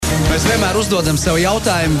Mēs vienmēr uzdodam sev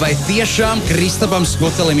jautājumu, vai tiešām Kristapam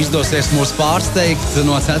Skutelim izdosies mūs pārsteigt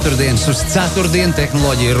no ceturtdienas uz ceturtdienu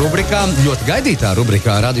tehnoloģiju rubrikā. Ļoti gaidītā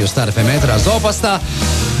rubrikā Radio Star FM ētrā Zoopastā.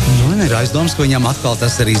 Nu, ir aizdoms, ka viņam atkal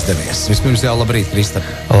tas ir izdevies. Vispirms jau labrīt, Kristap.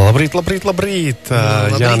 Labrīt.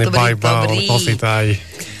 Jāni Baibā un klausītāji.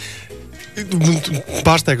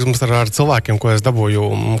 Pārsteigums ar cilvēkiem, ko es dabūju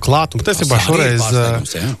klāt. Un patiesībā šoreiz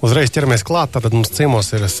uzreiz ķeramies klāt. Tātad mums ciemos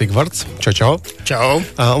ir Sigvards. Čau.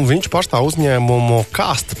 Un viņš pārstāv uzņēmumu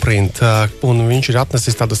CastPrint. Un viņš ir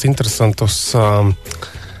atnesis tādus interesantus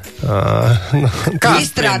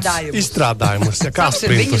izstrādājumus.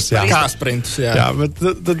 CastPrintus. Jā, bet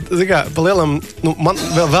pa lielam, man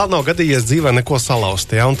vēl nav gadījies dzīvē neko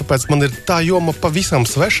salauzt. Ja? Un tāpēc man ir tā joma pavisam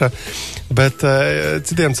sveša. Bet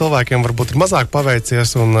citiem cilvēkiem varbūt ir mazāk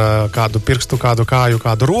paveicies un kādu pirkstu, kādu kāju,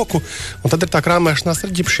 kādu roku. Un tad ir tā krāmēšanās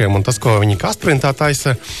ar ģipšiem. Un tas, ko viņi CastPrintā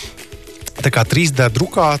taisa, tā kā 3D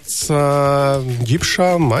drukāts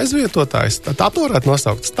ģipšām aizvietotājs. Tā to varētu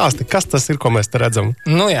nosaukt. Stāsti, kas tas ir, ko mēs te redzam?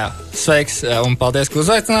 Nu jā, sveiks un paldies, ka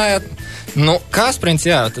uzaicinājāt. CastPrints,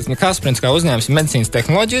 CastPrints kā uzņēmums ir medicīnas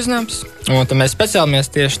tehnoloģiju uzņēmums. Un tad mēs speciālamies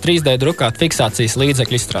tieši 3D drukāt fiksācijas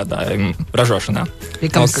līdzekļu izstrādājumu ražošanā.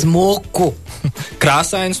 Likam smuku.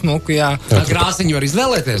 Krāsainu smuku, jā. Krāsiņu var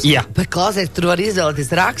izvēlēties? Jā. Bet klausies, tur var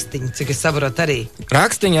izvēlēties rakstiņu, cik es saprotu arī.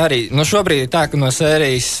 Rakstiņi arī. Šobrīd ir tā, ka no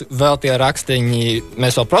sērijas vēl tie rakstiņi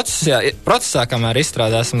mēs vēl procesā, kamēr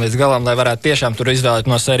izstrādāsim līdz galam, lai varētu tiešām tur izvēlēt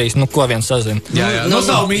no sērijas, ko viens sazina. Jā. No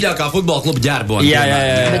savu mīļākā futbola kluba ģērboni. Jā.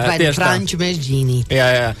 Bet vai ne franču mežģīnīt?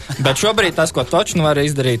 Jā. Bet šobrīd tas, ko točnu var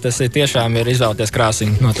izdarīt, tas ir tiešām ir izvēlēties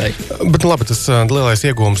krāsiņu noteikti. Bet labi, tas lielais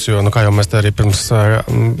iegūms, jo, kā jau mēs te arī pirms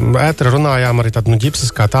ētera runājām, arī tad,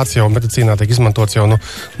 ģipsis kā tāds jau medicīnā tiek izmantots jau,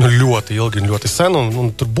 ļoti ilgi un ļoti sen,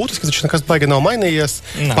 un tur būtiski taču nekas baigi nav mainījies.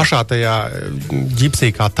 Pašā tajā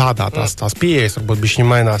ģipsī kā tādā, tās pieejas varbūt bišķiņ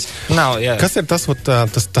mainās. Nav, jā. Kas ir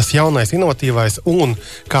tas jaunais, inovatīvais, un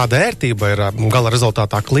kāda ērtība ir gala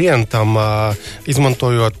rezultātā klientam,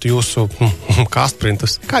 izmantojot jūsu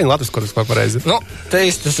CastPrintus? Kā viņi latviski, ko tas pareizi?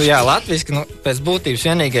 Tas jā, latviski, pēc būtības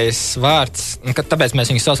vienīgais vārds, tāpēc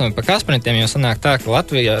mēs viņus saucam par CastPrintiem, jo sanāk tā, ka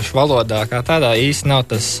latviešu valodā kā tādā īsti nav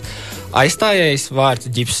tas aizstājējis vārds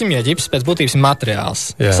ģipsim, jo ģipsis pēc būtības ir materiāls.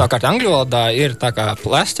 Savukārt angļu valodā ir tā kā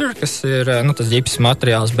plaster, kas ir tas ģipsis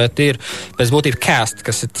materiāls, bet ir pēc būtības cast,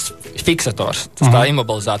 kas ir tas fiksators, tas tā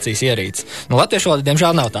imobilizācijas ierīces. Latviešu valodā,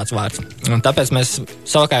 diemžēl, nav tāds vārds. Un tāpēc mēs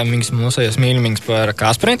saukājam viņus mūsējos mīļumīgs par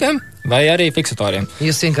CastPrintiem vai arī fiksatoriem.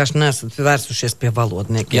 Jūs vienkārši neesat vērsušies pie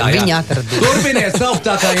valodniekiem. Jā. Viņi atradīs. Turpiniet saukt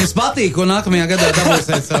tā, kā jums patīk, un nākamajā gadā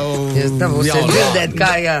dabūsiet savu jūs dabūsiet dzirdēt, kā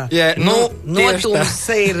notums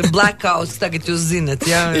ir blackouts, tagad jūs zinat,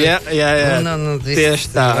 jā. Jā. Tieši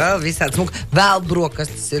tā. Vēl visāds smuk. Vēl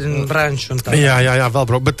brokastis ir branš un tā. Jā, vēl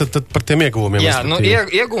brokastis, bet tad par tiem ieguvumiem. Jā,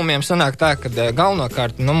 ieguvumiem sanāk tā, ka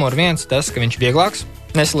galvenokārt numur 1 tas, ka viņš vieglāks.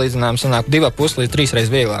 Nesalīdzinājums sanāk 2,5 līdz 3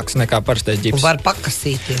 reizes vieglāks nekā parastais ģips.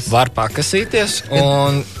 Var pakasīties.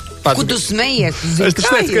 Un ko tu smejies? Es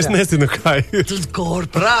taču teicu, ka es nezinu, kā ir. Tas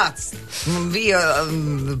korprāts. Bija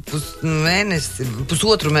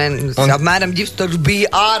pusotru mēnesi. Apmēram ģips tur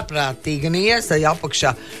bija ārprātīgi un iesaja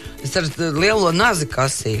apakšā. Es ar lielo nazi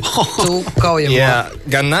kasīju.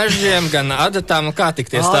 Gan nažiem, gan adatām. Kā tik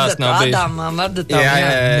tie stāsti nav bijis? Adatām,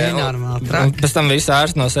 nenormāli traki. Pēc tam visi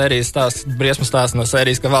ārsti no sērijas briesmu stāsti no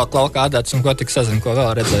sērijas, ka vēl klauka adatas un ko tik sazina, ko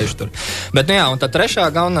vēl redzējuši tur. Bet, un tad trešā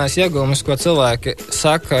galvenais iegūmus, ko cilvēki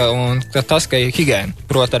saka, un tas, ka ir higiēna.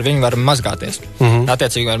 Proti, ar viņu var mazgāties.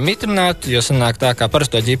 Attiecīgi var mitrināt, jo sanāk tā, kā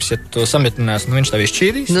parasto ģips, ja tu samitrinās, viņš tev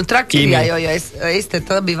izšķīdīs. Traki, jo es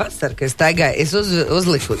tā bija vasara, ka es taigāju, es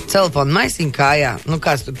uzliku telefonu maisiņu kājā,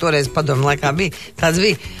 kāds tur toreiz padomu laikā bija, tāds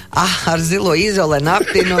bija, ar zilo izolē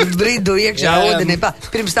naktī no bridu iekšā ūdenī.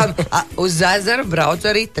 Pirms tam uz ezeru braucu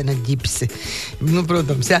ar ritene ģipsi.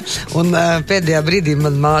 Protams, jā. Un pēdējā brīdī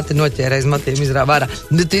man māte noķēra aiz matiem izrāva ārā.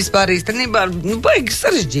 Bet vispār īstenībā, baigi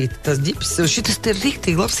sarežģīti tas ģips. Šitas te ir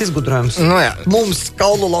riktīgi labs izgudrojums. Mums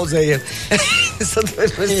kaulu lauzējiem.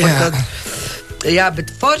 Jā,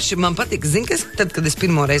 bet forši man patīk, tad, kad es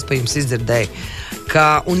pirmo reizi pa jums izdzirdēju,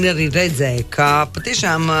 un arī redzēju, ka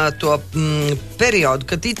patiešām to periodu,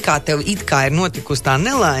 kad it kā ir notikusi tā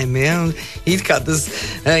nelaime, it kā tas,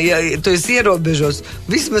 tu esi ierobežos,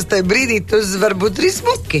 vismaz tajā brīdī tas varbūt ir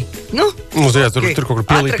smuki. Tur kaut kur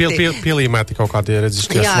pielīmēti kaut kādi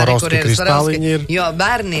redzēšķi, svarovski kristāliņi ir. Jo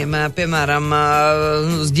bērniem, piemēram,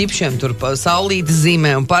 uz ģipšiem tur saulītes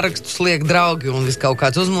zīmē un parakstus liek draugi un vis kaut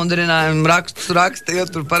kāds uzmundrinājumi raksta, jo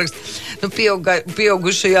tur parakst.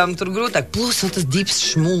 Pieaugušajām tur grūtāk. Plus, tas ģips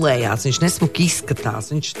šmulējās, viņš nesmuki izskatās,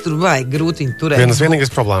 viņš tur vajag grūtiņu turēt.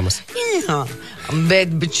 Vienīgais problēmas. Jā, Bet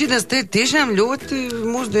šitas te tiešām ļoti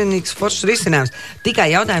mūsdienīgs foršs risinājums. Tikai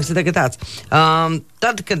jautājums ir tagad tāds.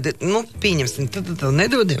 Tad, kad, pieņemsim, tad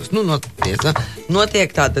nedodies,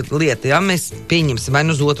 notiek tāda lieta, ja mēs pieņemsim vai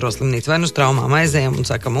nu uz otro slimnīcu, vai nu uz traumām aizējam un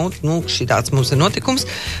sakam, šitāds mums ir notikums.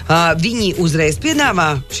 Viņi uzreiz piedāvā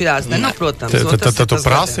šitās nenoprotams. Tad tu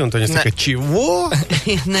prasi un tad viņi saka, čivo?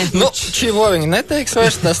 Čivo viņi neteiks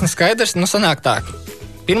vairs, tas skaidrs, sanāk tā.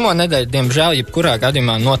 Pirmo nedēļu, diemžēl, jebkurā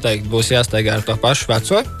gadījumā noteikti būs jāsteigā ar to pašu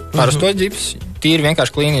veco, parasto ģipsu, tīri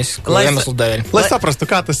vienkārši klīnisku iemeslu dēļ. Lai saprastu,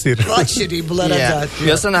 kā tas ir. Atšķirību, lai redzētu.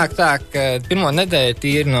 Jo sanāk tā, ka pirmo nedēļu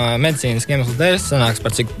tīri no medicīnas iemeslu dēļ sanāks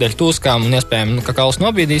par cik dēļ tūskām un iespējami, ka kauls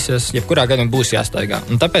nobīdīsies, jebkurā gadījumā būs jāsteigā.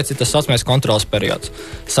 Un tāpēc ir tas saucamais kontrols periods.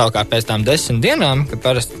 Savukārt pēc tām 10 dienām, kad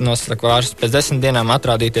parasti nosaka vārds pēc 10 dienām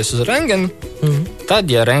atrādīties uz rengenu, tad,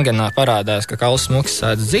 ja rengenā parādās, ka kauls smuks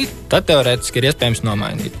sāc zīt, tad teorētiski ir iespējams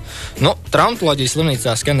nomainīt. Traumatoloģijas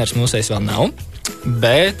slimnīcā skeners mūsējs vēl nav.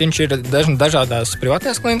 Bet viņš ir dažādās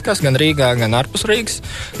privātās klinikās, gan Rīgā, gan ārpus Rīgas.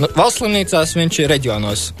 Valsts slimnīcās viņš ir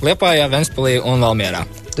reģionos - Liepājā, Ventspilī un Valmierā.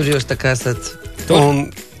 Tur jūs tā kā esat.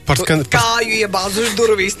 Kāju iebāzuši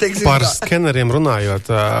durvīs, teiksim. Par skeneriem runājot,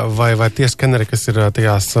 vai tie skeneri, kas ir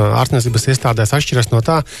tajās ārstniecības iestādēs, atšķiras no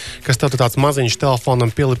tā, kas tev tāds maziņš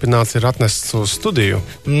telefonam pielipināts ir atnests uz studiju?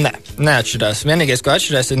 Nē, neatšķirās. Vienīgais, ko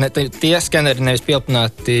atšķirās, ir tie skeneri nevis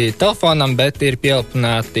pielipināti telefonam, bet ir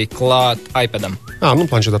pielipināti klāt iPadam.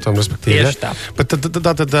 Planšetdatam, respektīvi. Tieši tā. Bet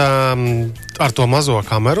tad ar to mazo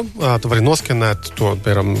kameru tu vari noskenēt to,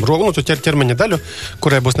 piemēram, roku, ķermeņa daļu,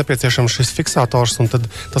 kurai būs nepieciešams šis fiksators, un tad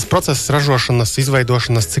tas process ražošanas,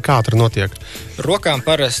 izveidošanas, cik ātri notiek? Rokām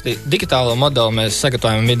parasti digitālo modeli mēs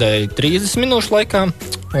sagatavojam vidēji 30 minūšu laikā,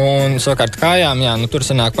 un savukārt kājām, tur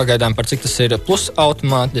sanāk pagaidām par cik tas ir plus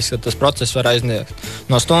automātiski, tas process var aizniegt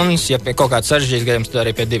no stundas, ja pie kaut kāds sarežģīts gadījums, tad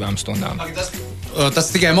arī pie 2 stundām. Tas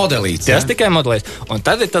tikai modelīts. Tas tikai modelīts. Un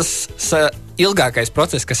tad ir tas ilgākais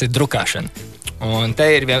process, kas ir drukāšana. Un te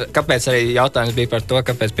ir, kāpēc arī jautājums bija par to,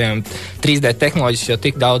 kāpēc, piemēram, 3D tehnoloģijas jau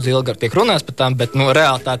tik daudz ilgi tiek runāts par tām, bet,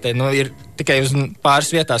 realitātē, ir tikai uz pāris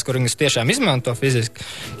vietās, kur viņas tiešām izmanto fiziski,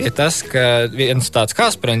 ir tas, ka viens tāds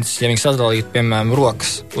CastPrints, ja viņi sadalītu, piemēram,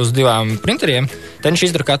 rokas uz 2 printeriem, tad viņš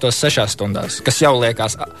izdrukātos 6 stundās, kas jau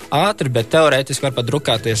liekas ātri, bet teorētiski var pat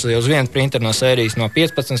drukāties uz vienu printeru no sērijas no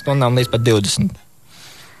 15 stundām līdz pat 20.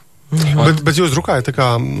 Bet jūs drukājat tā kā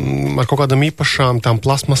ar kaut kādām īpašām tām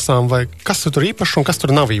plasmasām, vai kas tur īpašs un kas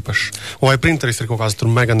tur nav īpašs? Vai printeris ir kaut kāds tur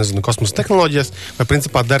mega, kosmosa tehnoloģijas, vai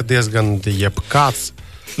principā der diezgan jebkāds?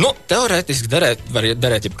 Teorētiski var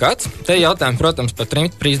derēt jebkāds. Te jautājumi, protams, par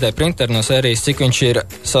 3D printeru no sērijas, cik viņš ir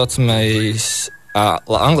saucamais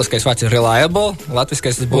angliskais vārds ir reliable,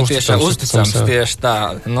 latviskais tas būtu tiešām uzticams, tieši tā,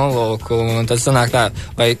 un tad sanāk tā,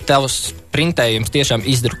 vai tavs printējums tiešām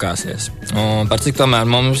izdrukāsies. Un par cik tomēr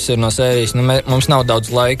mums ir no sērijas, mums nav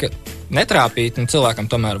daudz laika netrāpīt, un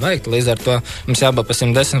cilvēkam tomēr vajag, līdz ar to mums jābūt par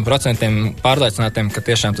 110% pārliecinātiem, ka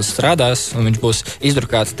tiešām tas strādās, un viņš būs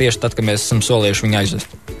izdrukāts tieši tad, kad mēs esam solījuši viņu aizvest.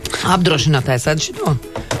 Apdrošinātājs sadz šito?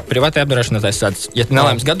 Privāti apdrošinātājs sadz. Ja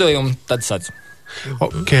nelēms gadījumu, tad sadz.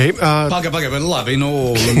 Okay, Pagaid, labi,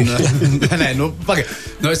 pagaid.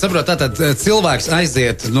 Es saprotu, tātad cilvēks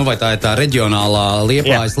aiziet, vai tā ir tā reģionālā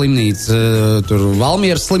Liepājas slimnīca, tur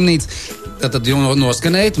Valmieras slimnīca, tad jūs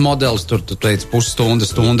noskanējat modelis, tur tu teici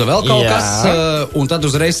stunda vēl kaut kas, un tad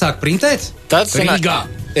uzreiz sāk printēt? Tad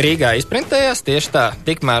Rīgā izprintējās, tieši tā,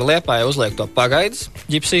 tikmēr Liepāja uzliek to pagaidus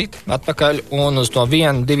ģipsīti atpakaļ, un uz to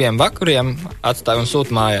 1-2 vakariem atstāja un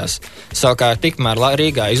sūt mājās. Savukārt tikmēr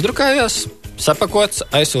Rīgā izdrukājās, sapakots,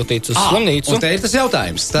 aizsūtīts uz slimnīcu. Un te ir tas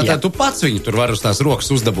jautājums. Tātad tu pats viņu tur var uz tās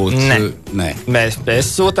rokas uzdabūt? Nē.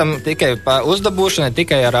 Mēs sūtam tikai uzdabūšanai,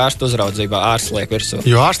 tikai ar ārstu uzraudzībā. Ārsts liek virsū.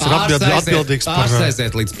 Jo ārsts ir atbildīgs par... Ārsts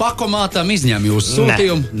aiziet līdz pakomātam, izņem jūsu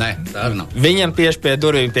sūtījumu? Nē, tā arī nav. Viņam tieši pie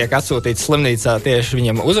durvīm tiek atsūtīts slimnīcā, tieši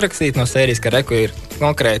viņam uzrakstīt no sērijas, ka reku ir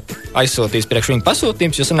konkrēti aizsūtīs priekš viņa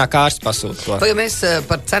pasūtījums, jo sanāk ārsts pasūta to. Vai mēs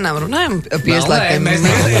par cenām runājam? Pieslēgtiem?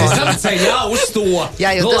 Uz to.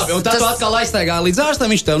 Un tad tu atkal aiztaigā līdz ārstam,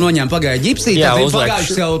 viņš tev noņem pagāja ģipsīti, tad ir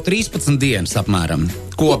pagājušas jau 13 dienas apmēram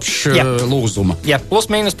kopš lūzuma. Jā, plus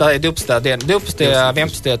mīnus tā ir 12. diena. 12.,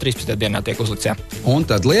 11., 13. dienā tiek uzlikts, jā. Un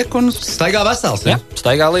tad liek un staigā vesels, jā?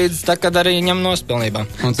 Staigā līdz tā, kad arī ņem nos pilnībā.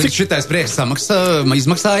 Un cik šitais prieks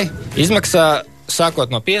izmaksāja? Izmaksā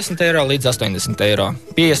sākot no 50 eiro līdz 80 eiro.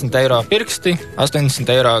 50 eiro pirksti, 80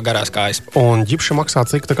 eiro garās kājas. Un ģipša maksā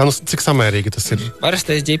cik samērīgi tas ir?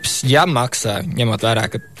 Parastais ģips, ja maksā, ņemot vērā,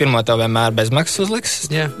 ka pirmo tev vienmēr bez maksas uzliks.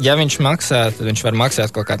 Jā. Ja viņš maksā, tad viņš var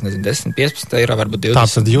maksāt kaut kāds, 10, 15 eiro, varbūt 20.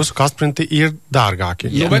 Tātad jūsu CastPrinti ir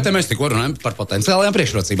dārgāki. Bet te mēs tikko runājam par potenciālajām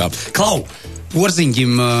priekšrocībām. Klau,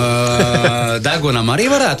 porziņģim degunam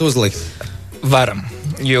arī varētu uzlikt? Varam.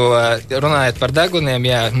 Jo runājot par deguniem,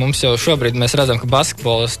 jā, mums jau šobrīd mēs redzam, ka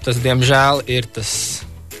basketbols, tas diemžēl ir tas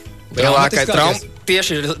lielākais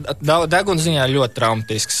tieši ir deguns ziņā ļoti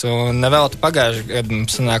traumatisks. Un nevēlti pagājuši gadu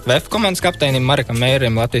mums sanāk VF komandas kapteinim Marekam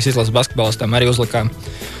Mērim, Latvijas izlases basketbolistam arī uzlikām.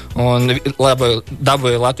 Un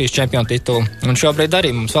dabūja Latvijas čempionu titulu. Un šobrīd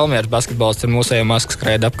arī mums Valmieras basketbolists ar mūsējo masku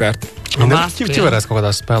skraida apkārt. Ķiverēs kaut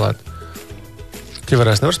kādās spēlēt?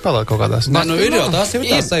 Ķiverēs nevar spēlēt kaut kādās? Ir jau tās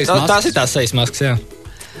sejas maskas. Tās ir tās sejas maskas, jā.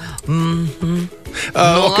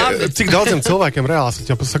 Cik daudziem cilvēkiem reāli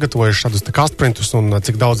esat jau sagatavojuši šādus CastPrintus un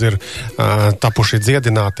cik daudz ir tapuši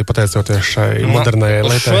dziedināti pateicoties šai modernajai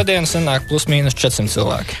lietai? Šodien sanāk plus mīnus 400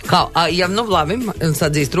 cilvēki. Ja labi,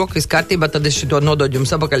 sadzīst roku viss kārtībā, tad es šito nododu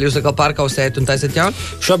jums apakaļ, jūs atkal pārkausējat un taisat jaunu?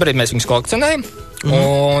 Šobrīd mēs viņus kolekcionējam.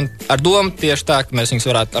 Un ar domu tieši tā, ka mēs viņus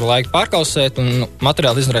varētu ar laiku pārkausēt un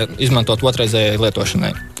materiāli izmantot otrreizējai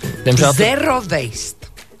lietošanai. Diemžēl Zero waste.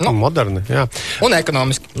 Moderni, jā. Un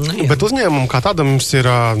ekonomiski. Bet uzņēmumu kā tādam jums ir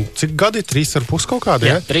cik gadi? 3,5 kaut kādi,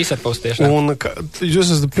 jā? 3,5 tieši. Un jūs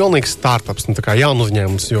esat pilnīgs startups, tā kā jaunu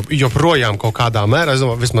uzņēmums, joprojām kaut kādā mērā,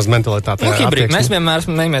 vismaz mentalitātē. Hibrīd. Mēs vienmēr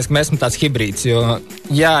mēs esam tāds hibrīds, jo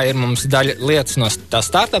jā, ir mums daļa lietas no tā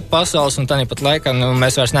startup pasaules, un tāpat laikā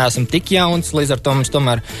mēs vairs neesam tik jauns, līdz ar to mums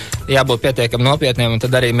tomēr jābūt pietiekam nopietniem, un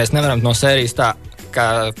tad arī mēs nevaram no sērijas tā,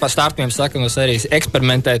 kā pa startiem saka, no sērijas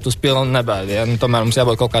eksperimentēt uz pilnu nebēdi. Ja? Tomēr mums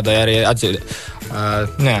jābūt kaut kādai arī atzīvi.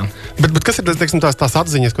 Bet kas ir, teiksim, tās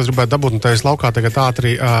atziņas, ko es gribētu dabūt no tevis laukā tagad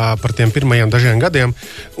ātri par tiem pirmajiem dažiem gadiem?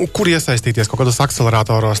 Kur iesaistīties? Kaut kādos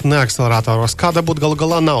akceleratoros, neakceleratoros? Kā dabūt galu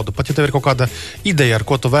galā naudu? Pat ja tev ir kaut kāda ideja, ar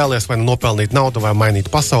ko tu vēlies, vai nopelnīt naudu, vai mainīt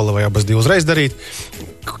pasauli, vai abas divas reiz darīt.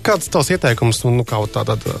 Kāds tavs ieteikums, kā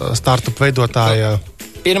tāda startup veidotāja?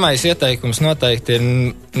 Pirmais ieteikums noteikti ir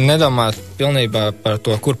nedomāt pilnībā par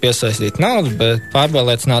to, kur piesaistīt naudu, bet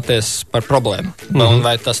pārliecināties par problēmu. Un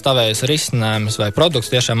vai tas tavējas risinājums vai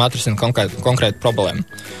produkts tiešām atrisina konkrētu problēmu.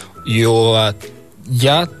 Jo,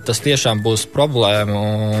 ja tas tiešām būs problēma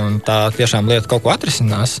un tā tiešām lieta kaut ko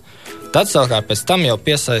atrisinās, tad savukārt pēc tam jau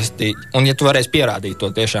piesaistīt, un ja tu varēsi pierādīt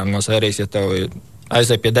to tiešām no sērijas, ja tev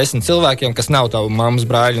aiziet pie 10 cilvēkiem, kas nav tavu mammas,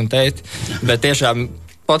 brāļu un teiti, bet tiešām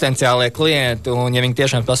potenciālie klienti, un ja viņi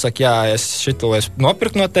tiešām pasaka, jā, es šito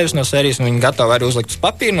nopirku no tevis no sērijas, un viņi gatavi arī uzlikt uz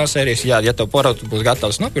papīru no sērijas, jā, ja tev produktu būs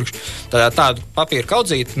gatavs nopirkšu, tad tādu papīru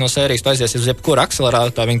kaudzīti no sērijas, tu aizies uz jebkuru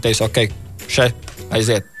akcelerātā, viņi teiks, ok, šeit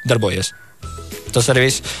aiziet, darbojies. Tas arī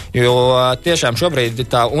viss, jo tiešām šobrīd ir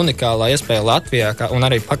tā unikālā iespēja Latvijā, un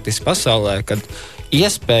arī faktiski pasaulē, kad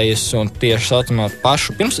iespējas un tieši saucamā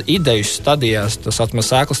pašu pirms ideju stadijās, tas saucamā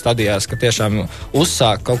sēklu stadijās, ka tiešām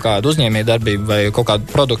uzsāk kaut kādu uzņēmējdarbību vai kaut kādu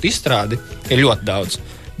produktu izstrādi, ir ļoti daudz.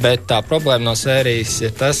 Bet tā problēma no sērijas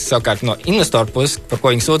ir tas, savukārt no investoru puses, par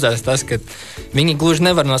ko viņi sūdzēs, tas, ka viņi gluži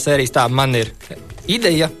nevar no sērijas tā, man ir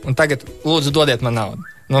ideja un tagad lūdzu dodiet man naudu.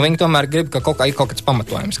 Viņi tomēr grib, ka ir kaut kāds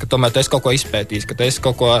pamatojums, ka tomēr tu esi kaut ko izpētījis, ka tu esi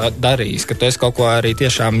kaut ko darījis, ka tu esi kaut ko arī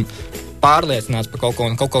tiešām pārliecināts par kaut ko,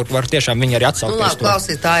 un kaut ko var tiešām viņi arī atsaukties.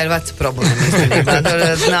 Klausies, tā ir veca problēma īstenībā.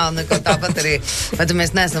 Tur nav neko tāpat arī. Bet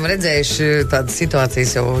mēs neesam redzējuši tādas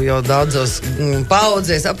situācijas jau daudzos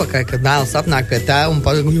paudzēs apakaļ, kad dēls apnāk pie tēva un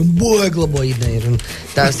pasaka, viņam boiglabo ideja ir. Un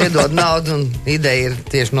tēvs iedod naudu un ideja ir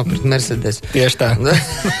tieši nopirkt Mercedes. Tieši tā.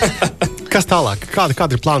 Kas tālāk?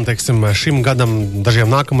 Kādi ir plāni, teiksim, šim gadam, dažiem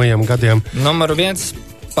nākamajiem gadiem? Numur 1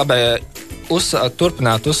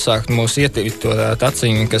 turpināt uzsākt mūsu ietīto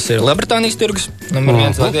taciņu, kas ir Lielbritānijas tirgus. Numur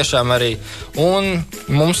 1, lai tiešām arī. Un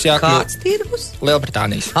mums jākļūt... Kāds tirgus?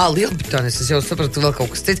 Lielbritānijas. Lielbritānijas. Es jau sapratu vēl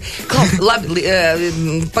kaut kas cits. Labi,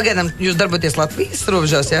 pagaidām jūs darboties Latvijas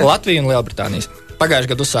robežās, jā? Latvija un Lielbritānijas.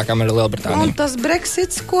 Pagājušajā gadā uzsākām arī Lielbritāniju. Un tas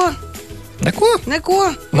Brexits, ko? Neko.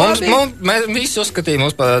 Mēs visi uzskatījām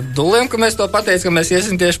par duliem, ka mēs to pateicām, ka mēs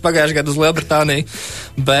iesim tieši pagājušajā gadā uz Lielbritāniju.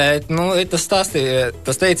 Bet,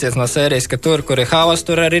 tas teiciens no sērijas, ka tur, kur ir haos,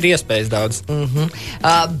 tur arī ir iespējas daudz.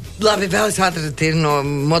 Labi, vēl es ātri no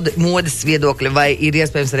modes viedokļa, vai ir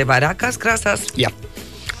iespējams arī vairākās krāsās? Jā.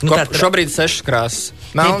 Šobrīd 6 krāsas.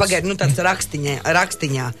 Pagaid, tāds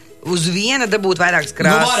rakstiņā. Uz viena dabūt vairākas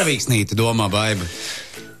krāsas. Varavīksnīti, domā Baiba.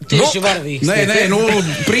 Tieši varavīksnīti.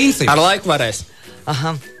 Princips. Ar laiku varēs.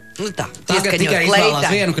 Aha. Tā. Tagad tikai izvēlās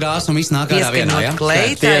vienu krāsu un viss nāk ārā vienā, ja?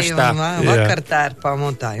 Kleitai un vakartērpām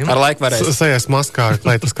un tā. Ar laiku varēs. Sejas maskā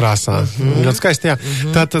kleitas krāsā. Ļoti skaisti, jā.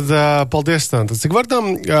 Tātad, paldies Sigvardam.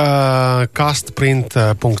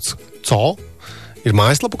 CastPrint.co ir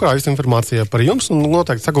mājaslapa, kurā visu informācija par jums, un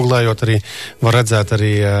noteikti sagooglējot arī var redzēt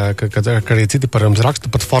arī, ka arī citi par jums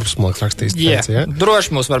raksta, pat Forbes māks rakstīs.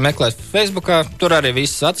 Droši mūs var meklēt Facebookā, tur arī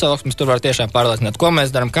visas atsauksmes, tur var tiešām pārliecināt, ko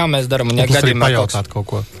mēs darām, kā mēs darām, un ja gadījumā kaut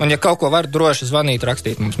ko. Un ja kaut ko var, droši zvanīt,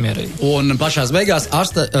 rakstīt mums mierīgi. Un pašās beigās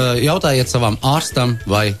jautājiet savam ārstam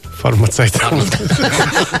vai farmaceitam.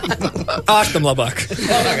 Ārstam labāk.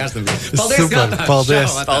 Paldies! Super,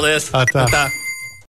 paldies! Paldies! Atā.